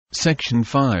Section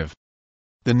 5.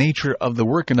 The nature of the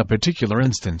work in a particular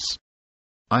instance.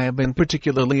 I have been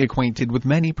particularly acquainted with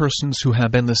many persons who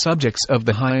have been the subjects of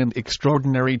the high and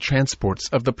extraordinary transports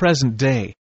of the present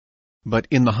day. But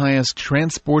in the highest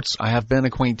transports I have been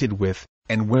acquainted with,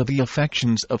 and where the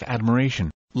affections of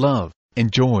admiration, love, and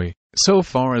joy, so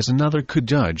far as another could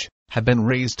judge, have been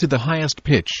raised to the highest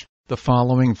pitch, the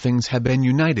following things have been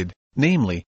united,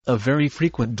 namely, a very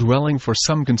frequent dwelling for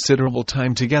some considerable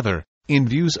time together, in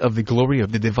views of the glory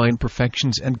of the divine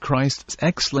perfections and Christ's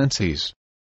excellencies.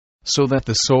 So that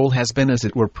the soul has been as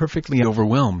it were perfectly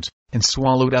overwhelmed, and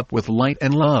swallowed up with light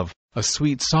and love, a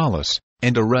sweet solace,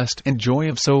 and a rest and joy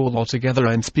of soul altogether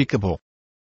unspeakable.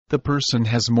 The person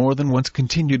has more than once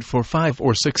continued for 5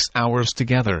 or 6 hours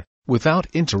together, without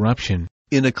interruption,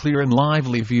 in a clear and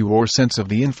lively view or sense of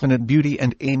the infinite beauty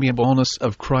and amiableness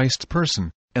of Christ's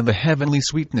person, and the heavenly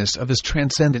sweetness of his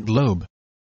transcendent lobe.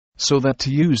 So that,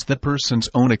 to use the person's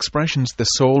own expressions, the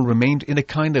soul remained in a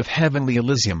kind of heavenly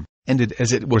Elysium, and did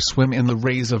as it were swim in the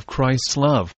rays of Christ's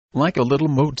love, like a little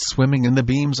mote swimming in the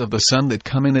beams of the sun that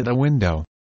come in at a window.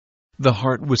 The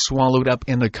heart was swallowed up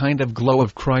in a kind of glow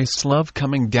of Christ's love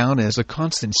coming down as a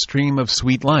constant stream of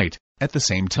sweet light, at the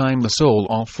same time the soul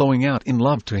all flowing out in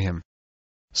love to him.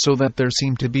 So that there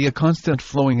seemed to be a constant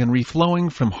flowing and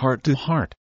reflowing from heart to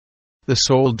heart. The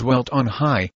soul dwelt on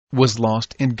high, was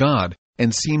lost in God,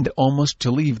 and seemed almost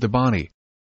to leave the body.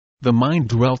 The mind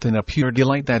dwelt in a pure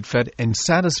delight that fed and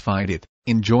satisfied it,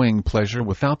 enjoying pleasure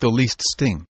without the least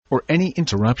sting, or any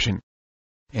interruption.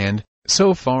 And,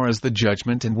 so far as the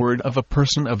judgment and word of a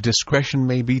person of discretion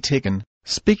may be taken,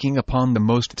 speaking upon the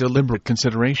most deliberate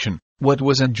consideration, what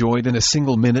was enjoyed in a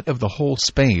single minute of the whole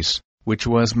space, which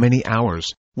was many hours,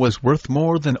 was worth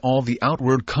more than all the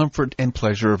outward comfort and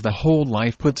pleasure of the whole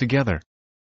life put together.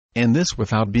 And this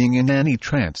without being in any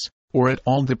trance, or at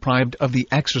all deprived of the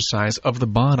exercise of the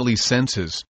bodily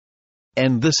senses.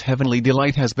 And this heavenly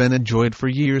delight has been enjoyed for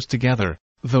years together,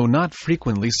 though not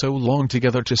frequently so long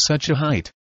together to such a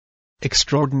height.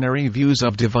 Extraordinary views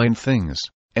of divine things,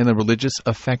 and the religious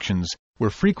affections, were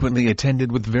frequently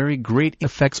attended with very great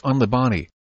effects on the body.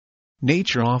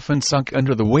 Nature often sunk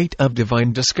under the weight of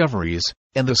divine discoveries,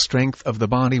 and the strength of the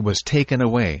body was taken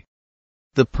away.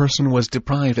 The person was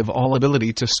deprived of all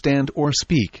ability to stand or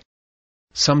speak.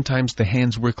 Sometimes the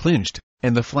hands were clenched,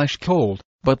 and the flesh cold,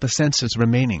 but the senses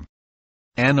remaining.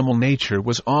 Animal nature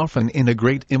was often in a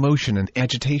great emotion and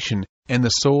agitation, and the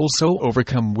soul so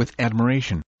overcome with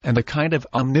admiration, and a kind of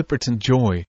omnipotent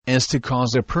joy, as to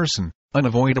cause a person,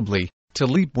 unavoidably, to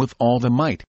leap with all the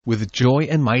might, with joy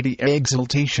and mighty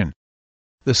exultation.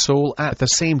 The soul at the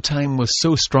same time was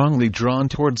so strongly drawn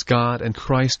towards God and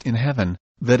Christ in heaven,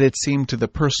 that it seemed to the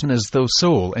person as though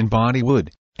soul and body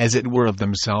would, as it were of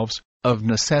themselves, of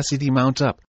necessity mount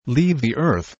up, leave the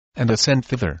earth, and ascend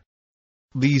thither.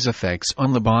 These effects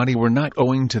on the body were not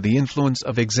owing to the influence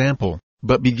of example,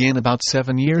 but began about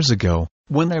 7 years ago,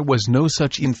 when there was no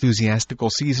such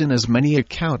enthusiastical season as many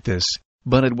account this,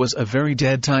 but it was a very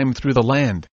dead time through the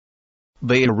land.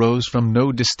 They arose from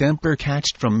no distemper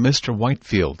catched from Mr.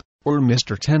 Whitefield, or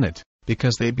Mr. Tennant,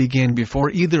 because they began before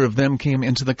either of them came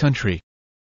into the country.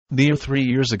 Near 3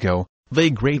 years ago, they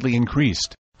greatly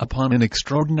increased, upon an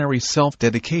extraordinary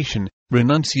self-dedication,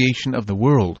 renunciation of the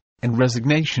world, and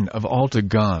resignation of all to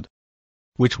God,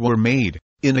 which were made,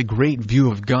 in a great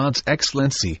view of God's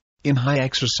excellency, in high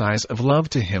exercise of love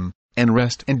to Him, and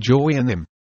rest and joy in Him.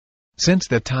 Since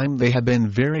that time they have been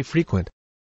very frequent,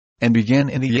 and began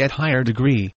in a yet higher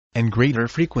degree, and greater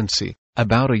frequency,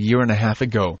 about 1.5 years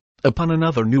ago, upon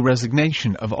another new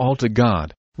resignation of all to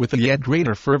God, with a yet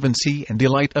greater fervency and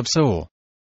delight of soul.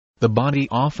 The body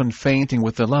often fainting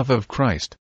with the love of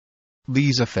Christ.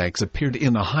 These effects appeared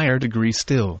in a higher degree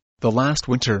still, the last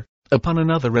winter, upon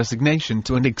another resignation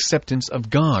to an acceptance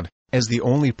of God, as the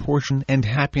only portion and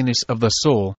happiness of the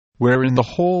soul, wherein the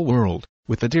whole world,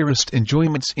 with the dearest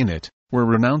enjoyments in it, were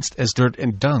renounced as dirt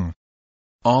and dung.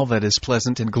 All that is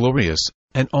pleasant and glorious,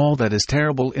 and all that is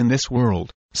terrible in this world,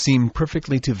 seemed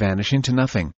perfectly to vanish into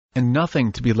nothing, and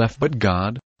nothing to be left but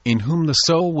God, in whom the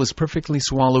soul was perfectly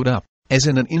swallowed up, as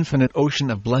in an infinite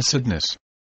ocean of blessedness.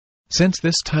 Since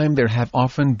this time there have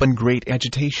often been great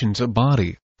agitations of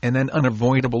body, and an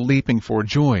unavoidable leaping for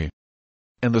joy.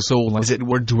 And the soul as it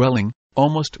were dwelling,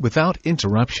 almost without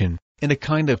interruption, in a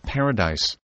kind of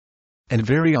paradise. And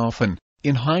very often,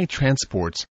 in high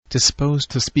transports,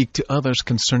 disposed to speak to others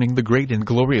concerning the great and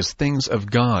glorious things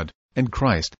of God, and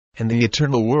Christ, and the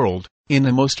eternal world, in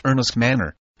a most earnest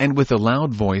manner, and with a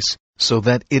loud voice, so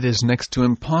that it is next to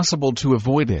impossible to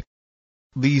avoid it.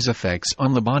 These effects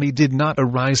on the body did not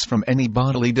arise from any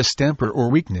bodily distemper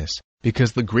or weakness,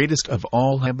 because the greatest of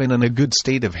all have been in a good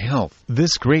state of health.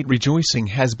 This great rejoicing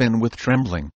has been with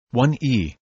trembling,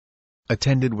 1e.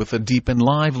 Attended with a deep and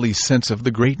lively sense of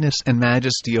the greatness and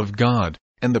majesty of God,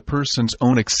 and the person's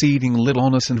own exceeding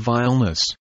littleness and vileness.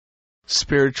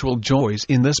 Spiritual joys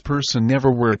in this person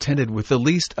never were attended with the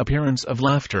least appearance of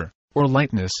laughter, or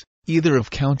lightness, either of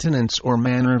countenance or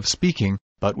manner of speaking,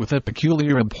 but with a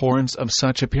peculiar abhorrence of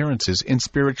such appearances in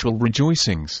spiritual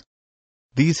rejoicings.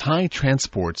 These high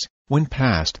transports, when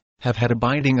past, have had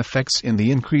abiding effects in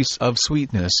the increase of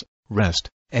sweetness, rest,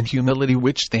 and humility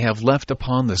which they have left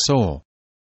upon the soul,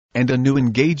 and a new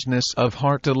engagedness of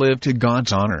heart to live to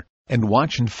God's honor, and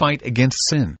watch and fight against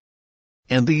sin.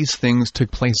 And these things took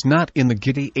place not in the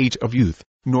giddy age of youth,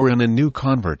 nor in a new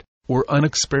convert, or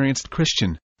unexperienced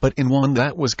Christian, but in one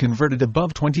that was converted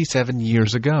above 27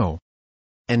 years ago.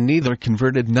 And neither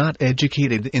converted not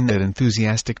educated in that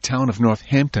enthusiastic town of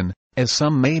Northampton, as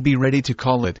some may be ready to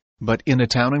call it, but in a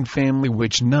town and family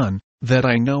which none, that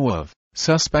I know of,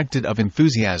 suspected of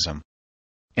enthusiasm.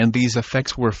 And these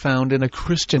effects were found in a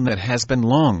Christian that has been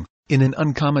long, in an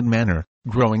uncommon manner,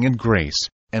 growing in grace,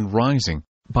 and rising,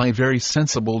 by very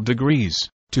sensible degrees,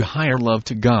 to higher love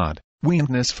to God,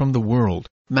 weanedness from the world,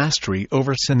 mastery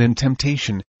over sin and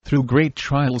temptation, through great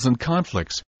trials and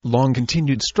conflicts,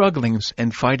 long-continued strugglings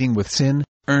and fighting with sin,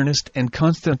 earnest and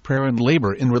constant prayer and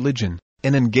labor in religion,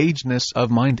 an engagedness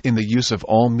of mind in the use of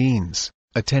all means,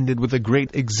 attended with a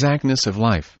great exactness of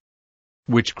life.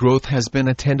 Which growth has been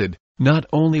attended, not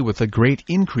only with a great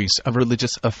increase of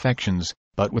religious affections,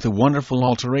 but with a wonderful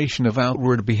alteration of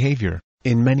outward behavior,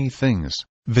 in many things,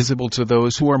 visible to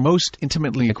those who are most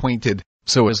intimately acquainted,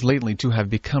 so as lately to have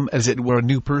become as it were a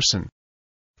new person.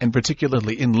 And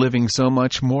particularly in living so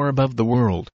much more above the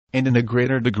world, and in a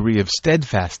greater degree of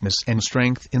steadfastness and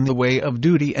strength in the way of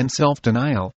duty and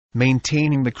self-denial,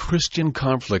 maintaining the Christian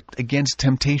conflict against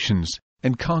temptations,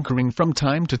 and conquering from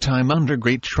time to time under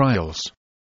great trials.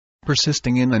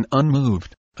 Persisting in an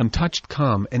unmoved, untouched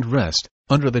calm and rest,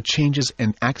 under the changes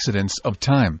and accidents of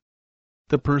time.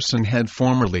 The person had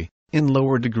formerly, in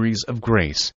lower degrees of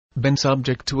grace, been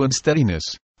subject to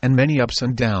unsteadiness, and many ups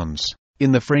and downs,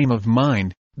 in the frame of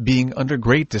mind, being under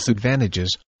great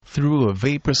disadvantages, through a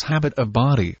vaporous habit of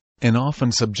body, and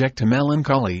often subject to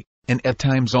melancholy, and at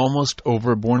times almost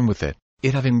overborne with it,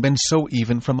 it having been so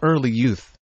even from early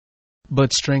youth.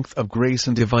 But strength of grace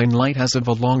and divine light has of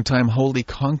a long time wholly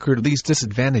conquered these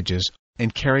disadvantages,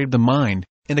 and carried the mind,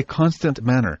 in a constant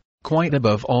manner, quite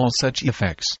above all such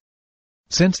effects.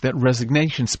 Since that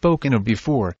resignation spoken of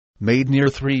before, made near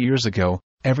 3 years ago,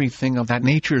 everything of that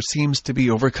nature seems to be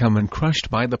overcome and crushed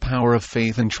by the power of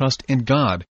faith and trust in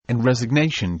God, and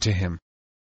resignation to Him.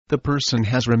 The person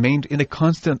has remained in a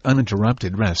constant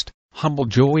uninterrupted rest, humble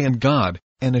joy in God,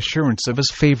 and assurance of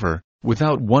His favor,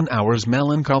 without 1 hour's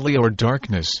melancholy or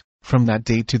darkness, from that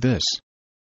day to this.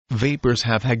 Vapors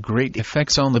have had great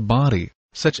effects on the body,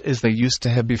 such as they used to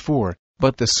have before,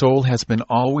 but the soul has been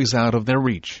always out of their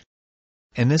reach.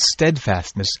 And this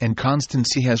steadfastness and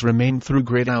constancy has remained through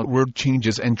great outward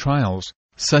changes and trials,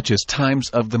 such as times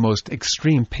of the most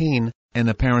extreme pain, and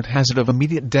apparent hazard of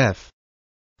immediate death.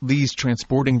 These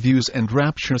transporting views and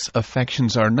rapturous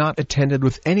affections are not attended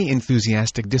with any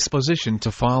enthusiastic disposition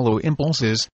to follow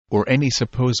impulses, or any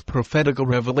supposed prophetical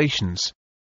revelations.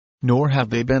 Nor have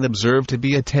they been observed to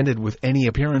be attended with any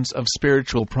appearance of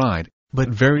spiritual pride, but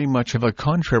very much of a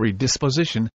contrary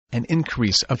disposition, an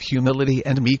increase of humility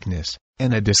and meekness,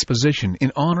 and a disposition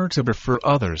in honor to prefer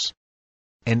others.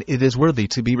 And it is worthy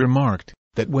to be remarked,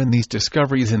 that when these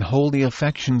discoveries in holy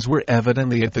affections were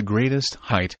evidently at the greatest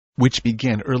height, which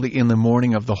began early in the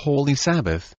morning of the Holy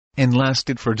Sabbath, and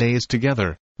lasted for days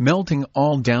together, melting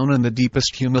all down in the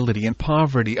deepest humility and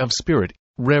poverty of spirit,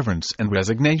 reverence and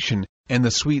resignation, and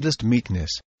the sweetest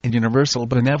meekness, and universal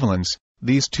benevolence,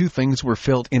 these two things were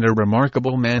felt in a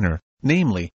remarkable manner,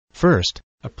 namely, first,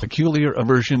 a peculiar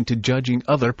aversion to judging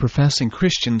other professing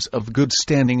Christians of good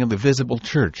standing in the visible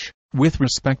church, with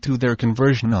respect to their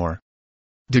conversion or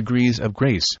degrees of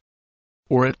grace,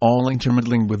 or at all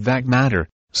intermeddling with that matter,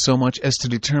 so much as to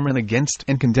determine against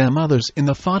and condemn others in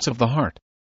the thoughts of the heart.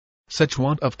 Such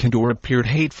want of candor appeared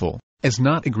hateful, as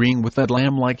not agreeing with that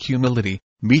lamb-like humility,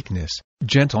 meekness,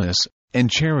 gentleness,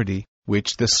 and charity,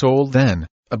 which the soul then,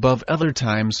 above other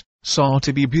times, saw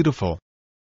to be beautiful.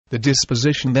 The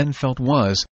disposition then felt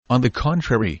was, on the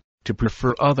contrary, to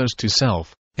prefer others to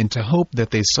self, and to hope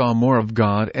that they saw more of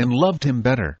God and loved Him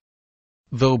better.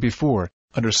 Though before,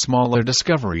 under smaller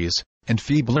discoveries, and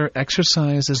feebler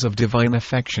exercises of divine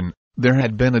affection, there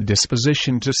had been a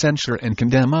disposition to censure and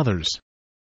condemn others.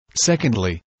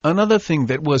 Secondly, Another thing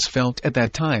that was felt at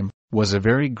that time was a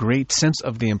very great sense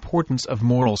of the importance of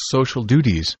moral social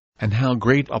duties, and how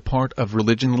great a part of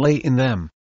religion lay in them.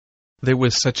 There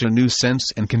was such a new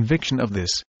sense and conviction of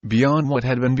this, beyond what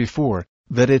had been before,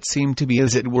 that it seemed to be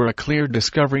as it were a clear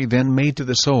discovery then made to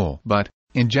the soul. But,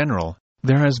 in general,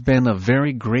 there has been a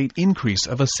very great increase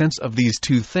of a sense of these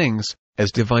two things,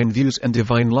 as divine views and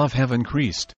divine love have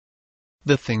increased.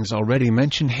 The things already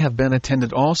mentioned have been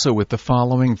attended also with the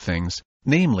following things,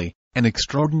 namely, an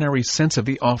extraordinary sense of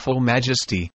the awful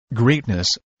majesty,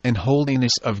 greatness, and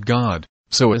holiness of God,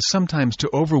 so as sometimes to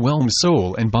overwhelm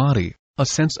soul and body, a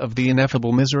sense of the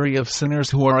ineffable misery of sinners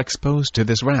who are exposed to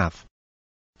this wrath.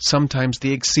 Sometimes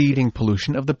the exceeding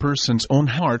pollution of the person's own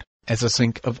heart, as a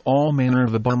sink of all manner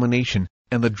of abomination,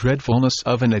 and the dreadfulness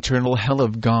of an eternal hell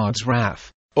of God's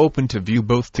wrath, open to view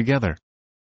both together.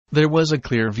 There was a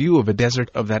clear view of a desert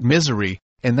of that misery,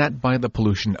 and that by the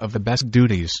pollution of the best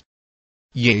duties.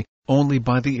 Yea, only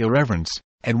by the irreverence,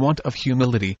 and want of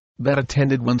humility, that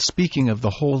attended one speaking of the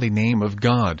holy name of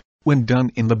God, when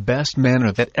done in the best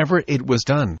manner that ever it was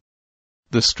done.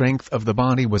 The strength of the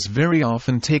body was very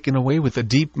often taken away with a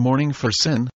deep mourning for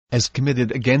sin, as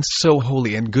committed against so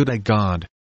holy and good a God.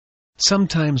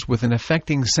 Sometimes with an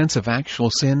affecting sense of actual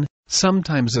sin,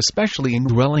 sometimes especially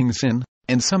indwelling sin,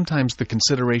 and sometimes the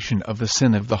consideration of the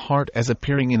sin of the heart as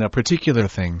appearing in a particular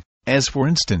thing, as for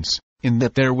instance, in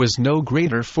that there was no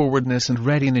greater forwardness and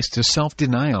readiness to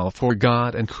self-denial for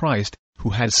God and Christ, who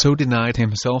had so denied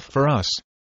himself for us.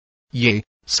 Yea,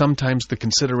 sometimes the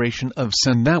consideration of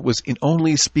sin that was in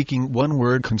only speaking one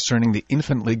word concerning the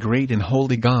infinitely great and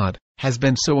holy God, has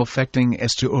been so affecting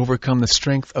as to overcome the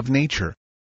strength of nature.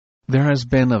 There has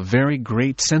been a very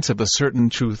great sense of the certain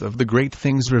truth of the great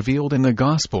things revealed in the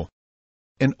gospel.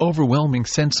 An overwhelming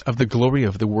sense of the glory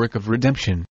of the work of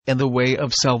redemption, and the way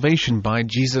of salvation by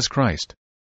Jesus Christ.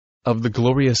 Of the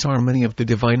glorious harmony of the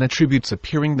divine attributes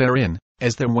appearing therein,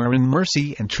 as there wherein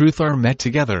mercy and truth are met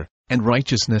together, and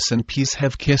righteousness and peace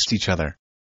have kissed each other.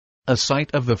 A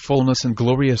sight of the fullness and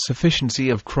glorious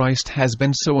sufficiency of Christ has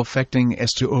been so affecting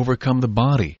as to overcome the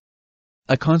body.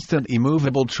 A constant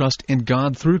immovable trust in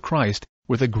God through Christ,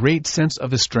 with a great sense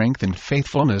of his strength and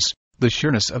faithfulness, the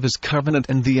sureness of his covenant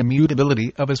and the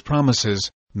immutability of his promises,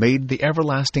 made the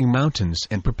everlasting mountains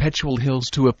and perpetual hills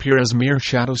to appear as mere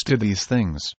shadows to these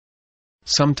things.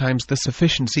 Sometimes the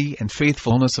sufficiency and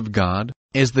faithfulness of God,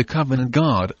 as the covenant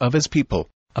God of his people,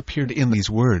 appeared in these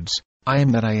words, I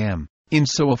am that I am, in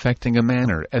so affecting a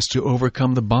manner as to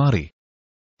overcome the body.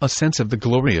 A sense of the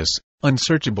glorious,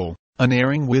 unsearchable,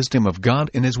 unerring wisdom of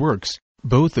God in his works,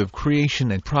 both of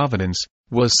creation and providence,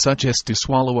 was such as to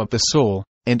swallow up the soul,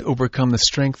 and overcome the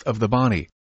strength of the body.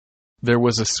 There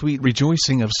was a sweet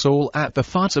rejoicing of soul at the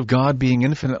thoughts of God being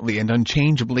infinitely and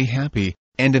unchangeably happy,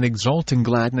 and an exulting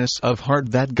gladness of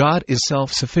heart that God is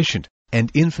self-sufficient,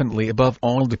 and infinitely above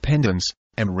all dependence,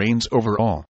 and reigns over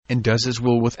all, and does his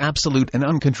will with absolute and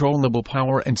uncontrollable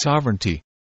power and sovereignty.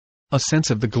 A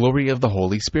sense of the glory of the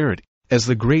Holy Spirit, as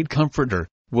the great Comforter,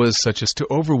 was such as to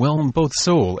overwhelm both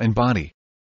soul and body.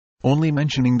 Only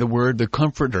mentioning the word the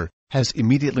Comforter, has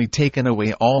immediately taken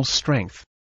away all strength.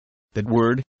 That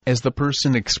word, as the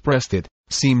person expressed it,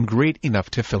 seemed great enough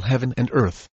to fill heaven and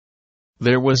earth.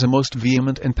 There was a most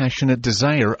vehement and passionate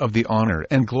desire of the honor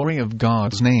and glory of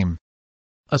God's name.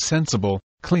 A sensible,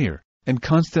 clear, and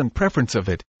constant preference of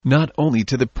it, not only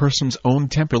to the person's own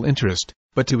temporal interest,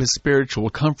 but to his spiritual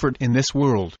comfort in this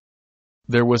world.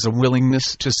 There was a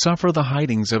willingness to suffer the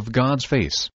hidings of God's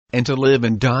face, and to live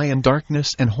and die in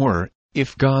darkness and horror,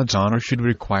 if God's honor should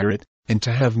require it, and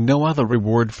to have no other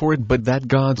reward for it but that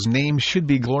God's name should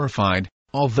be glorified,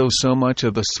 although so much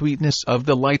of the sweetness of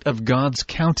the light of God's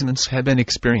countenance had been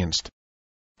experienced.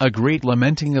 A great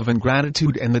lamenting of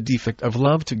ingratitude and the defect of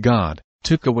love to God,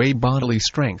 took away bodily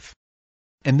strength.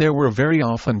 And there were very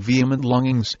often vehement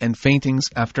longings and faintings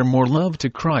after more love to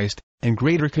Christ, and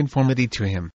greater conformity to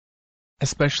him.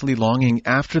 Especially longing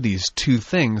after these two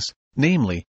things,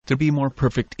 namely, to be more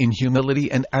perfect in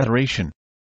humility and adoration.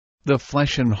 The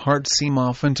flesh and heart seem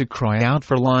often to cry out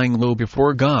for lying low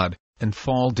before God, and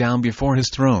fall down before his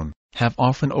throne, have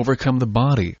often overcome the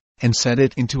body, and set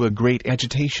it into a great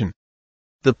agitation.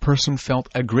 The person felt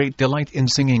a great delight in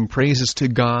singing praises to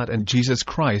God and Jesus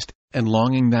Christ, and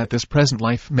longing that this present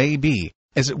life may be,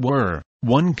 as it were,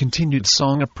 one continued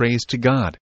song of praise to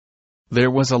God.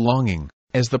 There was a longing,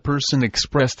 as the person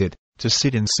expressed it, to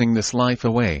sit and sing this life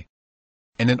away,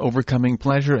 and an overcoming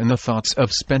pleasure in the thoughts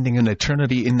of spending an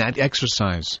eternity in that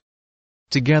exercise.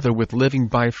 Together with living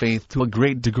by faith to a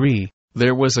great degree,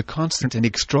 there was a constant and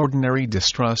extraordinary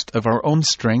distrust of our own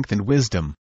strength and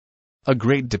wisdom. a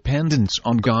great dependence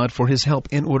on God for His help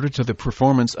in order to the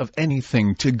performance of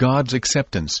anything to God's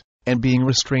acceptance, and being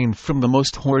restrained from the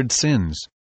most horrid sins.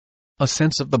 A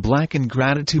sense of the black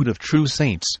ingratitude of true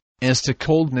saints, as to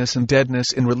coldness and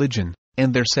deadness in religion,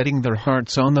 and their setting their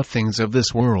hearts on the things of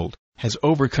this world, has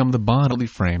overcome the bodily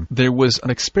frame. There was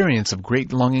an experience of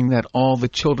great longing that all the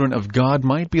children of God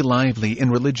might be lively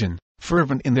in religion,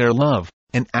 fervent in their love,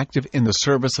 and active in the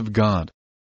service of God.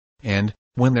 And,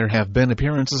 when there have been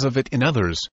appearances of it in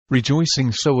others,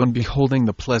 rejoicing so in beholding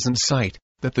the pleasant sight,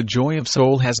 that the joy of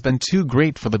soul has been too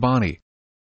great for the body.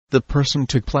 The person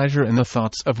took pleasure in the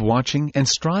thoughts of watching and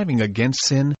striving against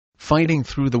sin, fighting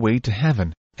through the way to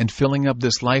heaven, and filling up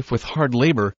this life with hard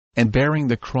labor, and bearing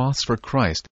the cross for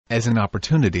Christ, as an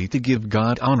opportunity to give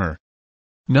God honor.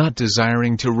 Not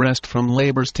desiring to rest from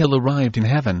labors till arrived in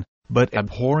heaven, but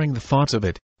abhorring the thoughts of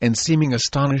it, and seeming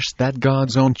astonished that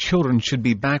God's own children should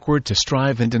be backward to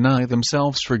strive and deny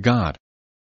themselves for God.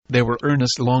 There were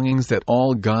earnest longings that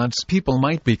all God's people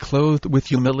might be clothed with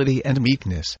humility and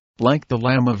meekness, like the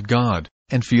Lamb of God,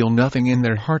 and feel nothing in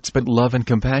their hearts but love and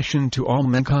compassion to all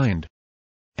mankind.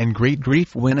 And great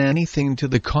grief when anything to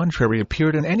the contrary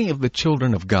appeared in any of the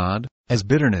children of God, as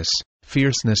bitterness,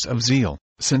 fierceness of zeal,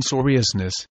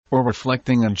 censoriousness, or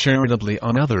reflecting uncharitably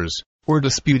on others, or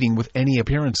disputing with any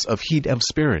appearance of heat of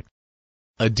spirit.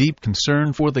 A deep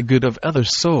concern for the good of other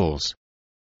souls.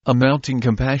 A mounting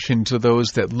compassion to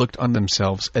those that looked on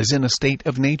themselves as in a state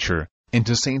of nature, and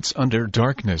to saints under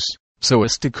darkness, so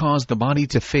as to cause the body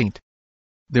to faint.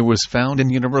 There was found in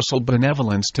universal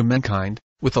benevolence to mankind,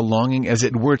 with a longing as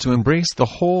it were to embrace the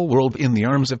whole world in the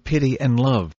arms of pity and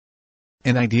love.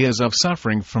 And ideas of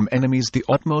suffering from enemies the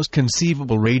utmost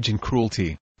conceivable rage and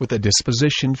cruelty, with a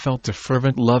disposition felt to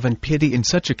fervent love and pity in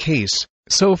such a case,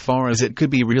 so far as it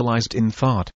could be realized in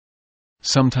thought.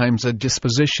 Sometimes a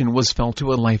disposition was felt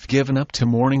to a life given up to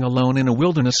mourning alone in a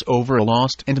wilderness over a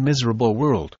lost and miserable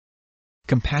world.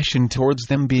 Compassion towards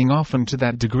them being often to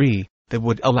that degree, that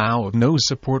would allow of no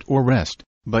support or rest,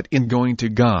 but in going to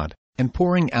God, and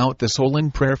pouring out the soul in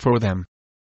prayer for them.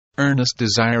 Earnest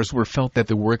desires were felt that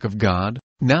the work of God,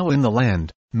 now in the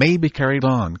land, may be carried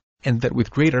on, and that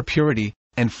with greater purity,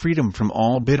 and freedom from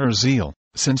all bitter zeal,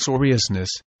 censoriousness,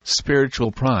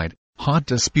 spiritual pride, hot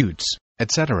disputes,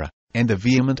 etc., and a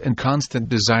vehement and constant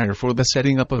desire for the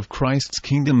setting up of Christ's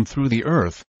kingdom through the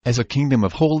earth, as a kingdom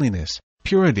of holiness,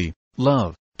 purity,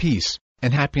 love, peace,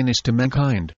 and happiness to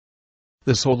mankind.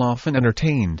 The soul often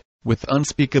entertained, with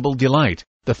unspeakable delight,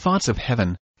 the thoughts of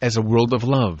heaven, as a world of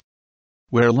love,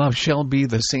 where love shall be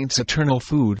the saints' eternal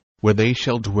food, where they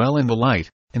shall dwell in the light,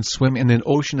 and swim in an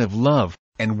ocean of love,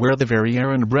 and where the very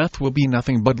air and breath will be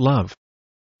nothing but love.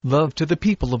 Love to the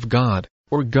people of God,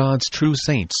 or God's true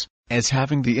saints, as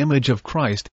having the image of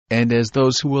Christ, and as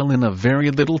those who will in a very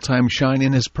little time shine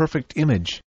in His perfect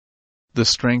image. The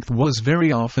strength was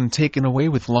very often taken away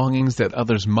with longings that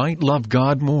others might love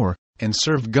God more, and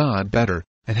serve God better,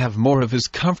 and have more of His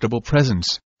comfortable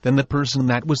presence, than the person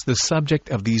that was the subject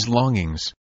of these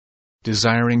longings.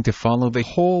 Desiring to follow the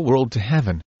whole world to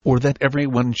heaven, or that every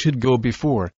one should go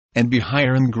before, and be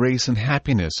higher in grace and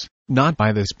happiness, not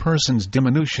by this person's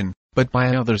diminution, but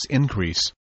by others'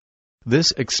 increase.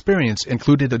 This experience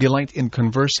included a delight in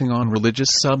conversing on religious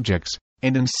subjects,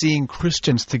 and in seeing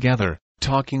Christians together,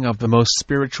 talking of the most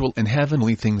spiritual and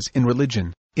heavenly things in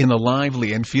religion, in a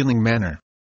lively and feeling manner.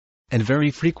 And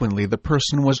very frequently the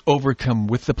person was overcome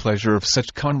with the pleasure of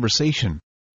such conversation.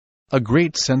 A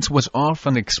great sense was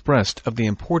often expressed of the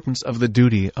importance of the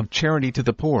duty of charity to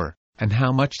the poor, and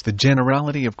how much the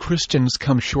generality of Christians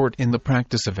come short in the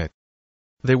practice of it.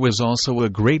 There was also a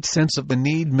great sense of the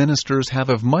need ministers have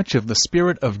of much of the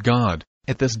Spirit of God,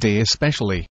 at this day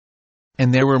especially.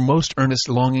 And there were most earnest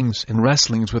longings and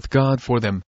wrestlings with God for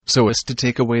them, so as to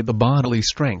take away the bodily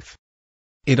strength.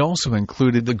 It also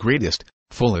included the greatest,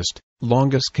 fullest,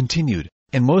 longest continued,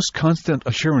 and most constant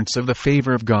assurance of the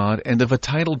favor of God and of a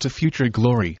title to future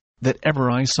glory, that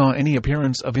ever I saw any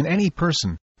appearance of in any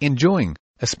person, enjoying,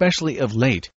 especially of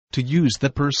late, to use the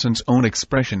person's own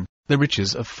expression, the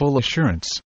riches of full assurance.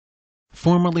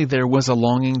 Formerly there was a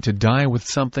longing to die with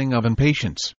something of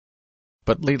impatience.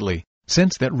 But lately,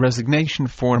 since that resignation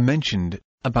forementioned,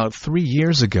 about 3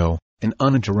 years ago, an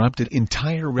uninterrupted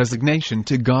entire resignation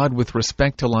to God with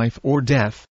respect to life or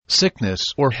death, sickness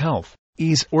or health,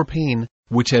 ease or pain,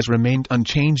 which has remained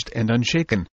unchanged and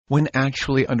unshaken, when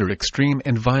actually under extreme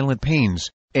and violent pains,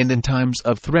 and in times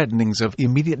of threatenings of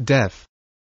immediate death.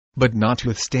 But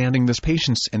notwithstanding this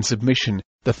patience and submission,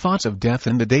 the thoughts of death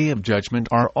and the day of judgment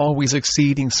are always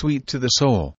exceeding sweet to the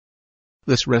soul.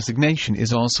 This resignation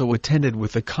is also attended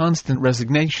with the constant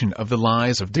resignation of the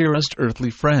lives of dearest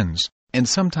earthly friends, and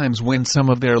sometimes when some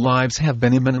of their lives have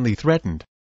been imminently threatened.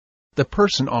 The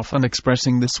person often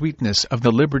expressing the sweetness of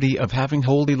the liberty of having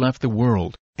wholly left the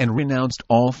world, and renounced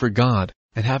all for God,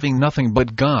 and having nothing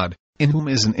but God, in whom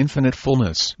is an infinite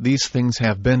fullness. These things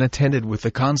have been attended with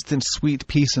a constant sweet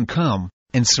peace and calm,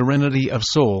 and serenity of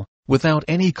soul, without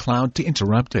any cloud to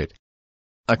interrupt it.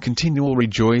 A continual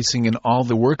rejoicing in all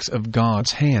the works of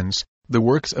God's hands, the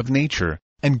works of nature,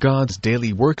 and God's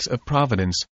daily works of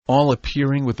providence, all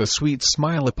appearing with a sweet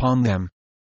smile upon them.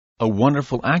 A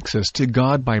wonderful access to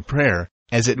God by prayer,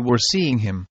 as it were seeing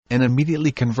Him, and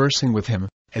immediately conversing with Him,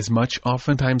 as much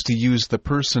oftentimes to use the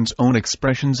person's own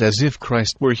expressions as if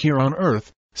Christ were here on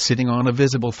earth, sitting on a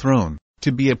visible throne,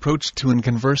 to be approached to and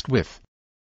conversed with.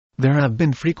 There have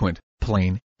been frequent,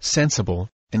 plain, sensible,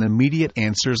 and immediate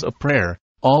answers of prayer,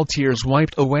 all tears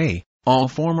wiped away, all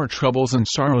former troubles and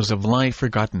sorrows of life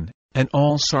forgotten, and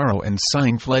all sorrow and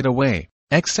sighing fled away,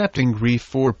 excepting grief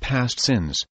for past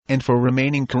sins, and for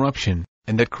remaining corruption,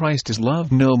 and that Christ is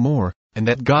loved no more, and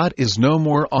that God is no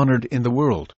more honored in the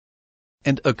world.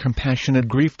 And a compassionate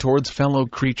grief towards fellow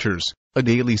creatures, a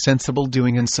daily sensible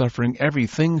doing and suffering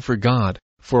everything for God,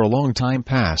 for a long time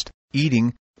past,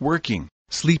 eating, working,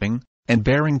 sleeping, and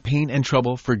bearing pain and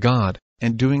trouble for God,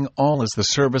 and doing all as the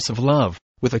service of love,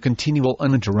 with a continual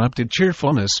uninterrupted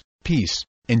cheerfulness, peace,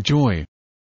 and joy.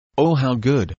 "Oh, how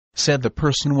good," said the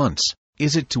person once,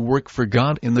 "is it to work for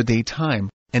God in the daytime,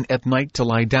 and at night to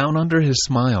lie down under His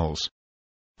smiles."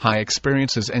 High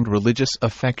experiences and religious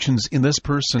affections in this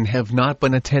person have not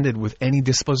been attended with any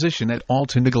disposition at all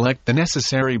to neglect the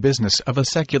necessary business of a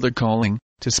secular calling,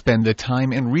 to spend the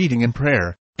time in reading and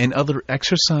prayer, and other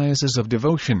exercises of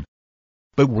devotion.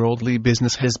 But worldly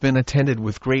business has been attended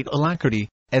with great alacrity,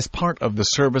 as part of the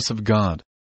service of God.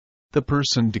 The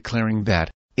person declaring that,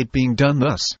 it being done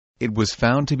thus, it was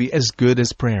found to be as good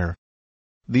as prayer.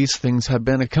 These things have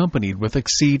been accompanied with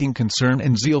exceeding concern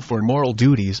and zeal for moral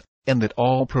duties, and that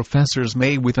all professors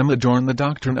may with them adorn the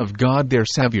doctrine of God their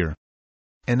Saviour.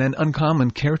 And an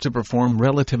uncommon care to perform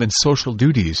relative and social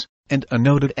duties, and a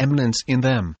noted eminence in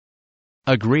them.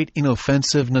 A great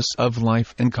inoffensiveness of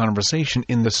life and conversation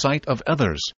in the sight of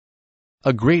others.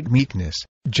 A great meekness,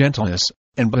 gentleness,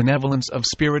 and benevolence of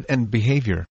spirit and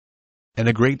behavior. And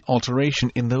a great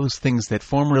alteration in those things that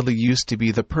formerly used to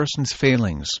be the person's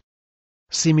failings,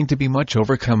 seeming to be much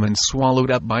overcome and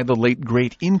swallowed up by the late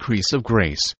great increase of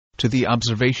grace, to the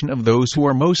observation of those who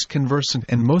are most conversant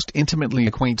and most intimately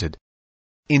acquainted.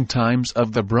 In times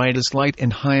of the brightest light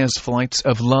and highest flights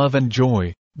of love and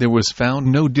joy, there was found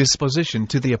no disposition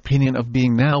to the opinion of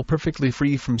being now perfectly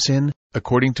free from sin,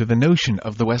 according to the notion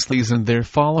of the Wesleys and their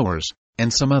followers,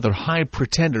 and some other high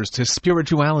pretenders to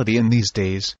spirituality in these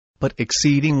days, but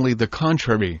exceedingly the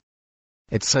contrary.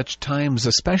 At such times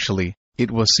especially, it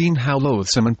was seen how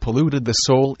loathsome and polluted the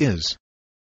soul is.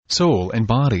 Soul and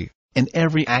body, and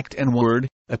every act and word,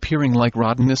 appearing like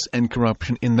rottenness and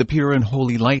corruption in the pure and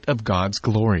holy light of God's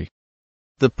glory.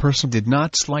 The person did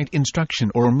not slight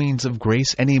instruction or means of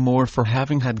grace any more for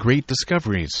having had great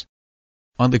discoveries.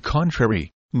 On the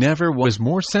contrary, never was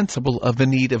more sensible of the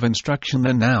need of instruction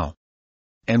than now.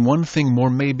 And one thing more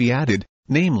may be added,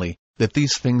 namely, that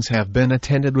these things have been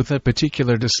attended with a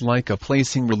particular dislike of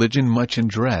placing religion much in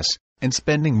dress, and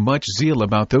spending much zeal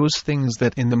about those things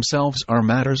that in themselves are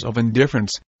matters of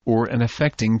indifference, or an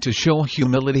affecting to show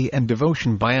humility and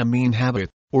devotion by a mean habit,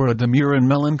 or a demure and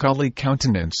melancholy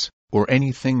countenance, or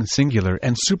anything singular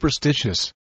and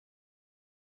superstitious.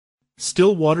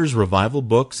 Still Waters Revival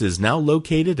Books is now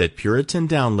located at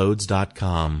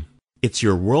PuritanDownloads.com. It's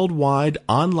your worldwide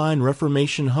online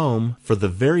Reformation home for the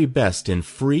very best in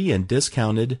free and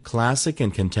discounted classic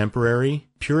and contemporary,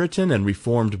 Puritan and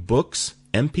Reformed books,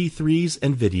 MP3s,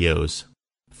 and videos.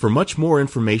 For much more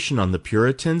information on the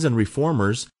Puritans and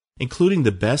Reformers, including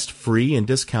the best free and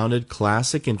discounted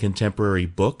classic and contemporary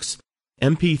books,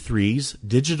 MP3s,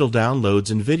 digital downloads,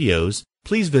 and videos,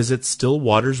 please visit Still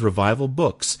Waters Revival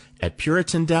Books at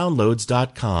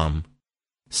PuritanDownloads.com.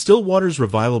 Still Waters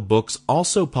Revival Books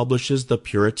also publishes the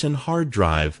Puritan Hard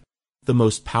Drive, the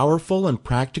most powerful and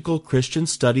practical Christian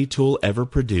study tool ever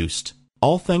produced.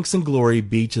 All thanks and glory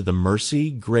be to the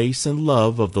mercy, grace, and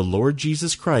love of the Lord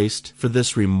Jesus Christ for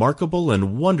this remarkable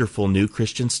and wonderful new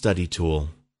Christian study tool.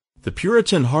 The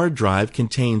Puritan Hard Drive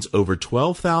contains over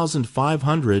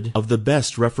 12,500 of the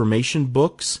best Reformation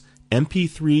books,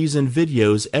 MP3s, and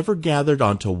videos ever gathered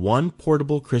onto one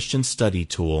portable Christian study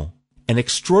tool. An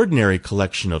extraordinary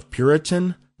collection of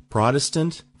Puritan,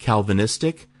 Protestant,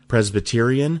 Calvinistic,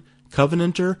 Presbyterian,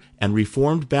 Covenanter, and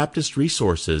Reformed Baptist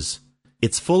resources.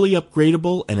 It's fully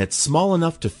upgradable and it's small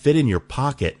enough to fit in your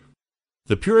pocket.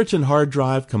 The Puritan hard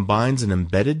drive combines an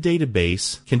embedded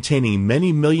database containing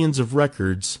many millions of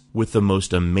records with the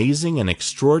most amazing and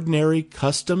extraordinary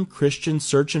custom Christian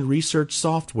search and research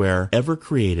software ever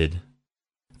created.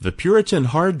 The Puritan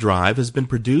hard drive has been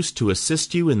produced to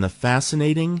assist you in the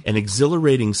fascinating and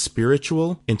exhilarating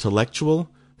spiritual, intellectual,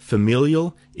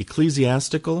 familial,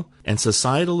 ecclesiastical, and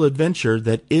societal adventure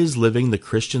that is living the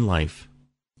Christian life.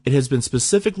 It has been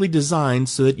specifically designed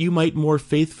so that you might more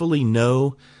faithfully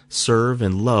know, serve,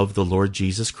 and love the Lord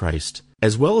Jesus Christ,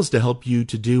 as well as to help you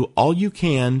to do all you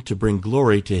can to bring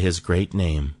glory to His great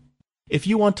name. If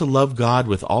you want to love God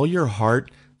with all your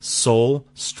heart, soul,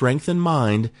 strength, and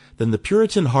mind, then the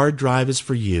Puritan hard drive is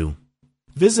for you.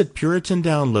 Visit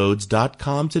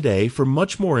PuritanDownloads.com today for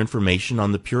much more information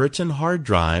on the Puritan hard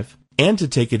drive and to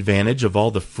take advantage of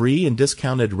all the free and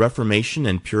discounted Reformation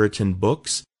and Puritan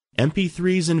books,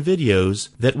 MP3s, and videos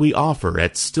that we offer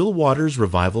at Still Waters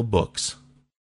Revival Books.